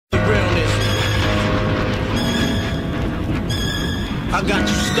I got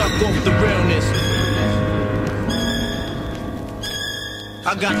you stuck off the realness.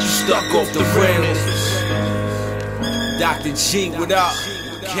 I got you stuck off the realness. Dr. G, what up?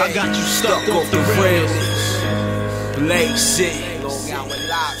 I got you stuck off the realness. Blazin.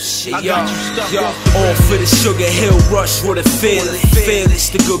 Shit, I got you stuck off the all for the Sugar Hill Rush, what a feeling. Fearless,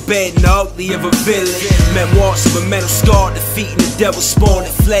 the good, bad, and the ugly of a villain. Memoirs of a metal scar, defeating the devil spawn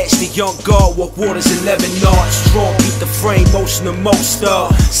that flashed the young guard, walk waters 11 yards. Strong, beat the frame, motion of most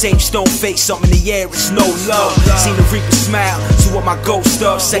of. Same stone face, something in the air, it's no love. Seen the reaper smile, so what my ghost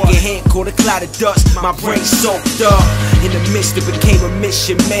of. Second hand caught a cloud of dust, my brain soaked up. In the midst it became a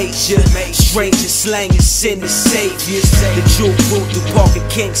mission major. Strangers slanging sin to saviors. The jewel grew through Paka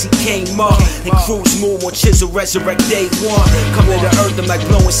Kings, he came up. And Cruz move on chisel, resurrect day one. Come to the earth, I'm like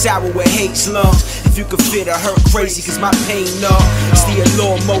blowing sour with hate's lungs. If you could fit, I hurt crazy, cause my pain up. It's the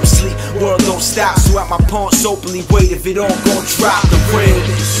allure mostly, world don't stop. So out my palms openly, wait if it all gon' drop. The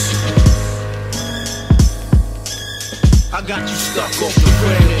realness. I got you stuck off the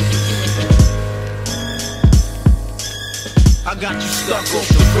realness. I got you stuck off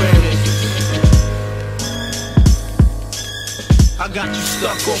the realness. I got you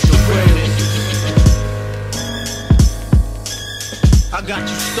stuck off the realness. I got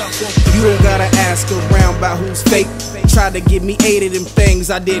you stuck off the realness. You don't gotta ask around about who's fake. Tried to give me 8 of them things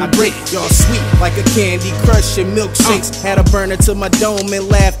I didn't break. Y'all sweet like a Candy Crush and milkshakes. Had a burner to my dome and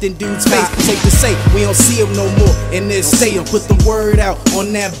laughed in dude's face. Safe to say, we don't see him no more in this state. Put the word out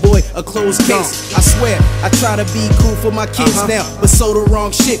on that boy, a closed case. I swear, I try to be cool for my kids now, but so the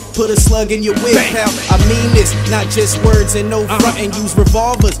wrong shit, put a slug in your wig, pal. I mean this, not just words and no front and use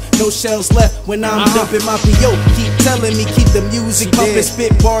revolvers. No shells left when I'm dumping my P.O. Keep telling me, keep the music pumping,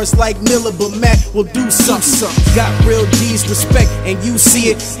 spit bars like Miller, but Mac will do something. Got real G's respect, and you see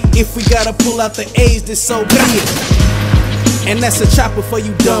it. If we gotta pull out the A's, then so be it. And that's a chopper for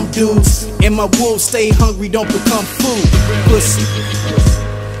you dumb dudes. And my wolves stay hungry, don't become food. Pussy.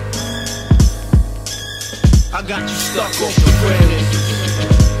 I got you stuck off the realness.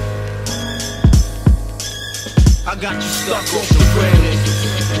 I got you stuck off the realness.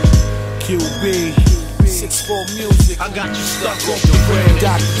 QB 64 Music. I got you stuck off the realness.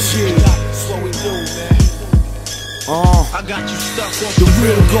 Dr. G, that's what we do, man. I got you stuck off the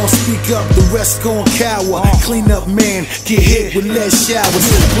real gon' speak up, the rest gon' cower. Clean up man, get hit with less showers.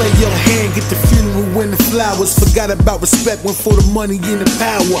 Play your hand, get the funeral when the flowers. Forgot about respect, went for the money and the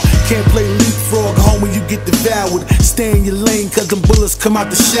power. Can't play leapfrog, homie, you get devoured. Stay in your lane, cause them bullets come out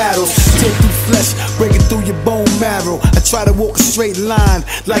the shadows. Take through flesh, breaking through your bone marrow. I try to walk a straight line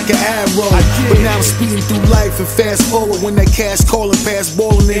like an arrow, but now I'm speeding through life and fast forward. When that cash calling, pass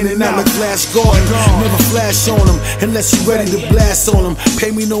balling in and out like Flash Gordon. Never flash on them unless you ready to blast on them.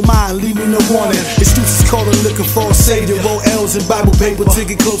 Pay me no mind, leave me no warning. Excuses calling, looking for a savior. Roll L's and Bible paper to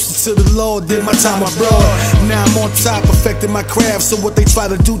get closer to the Lord. Did my time abroad. Now I'm on top, perfecting my craft. So what they try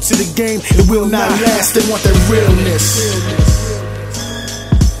to do to the game, it will not last. They want that realness.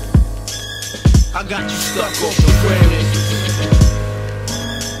 I got you stuck off the realness.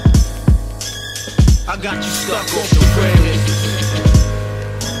 I got you stuck off the realness.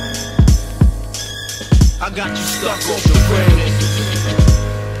 I got you stuck off the realness.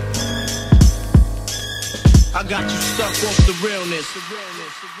 I got you stuck off the realness.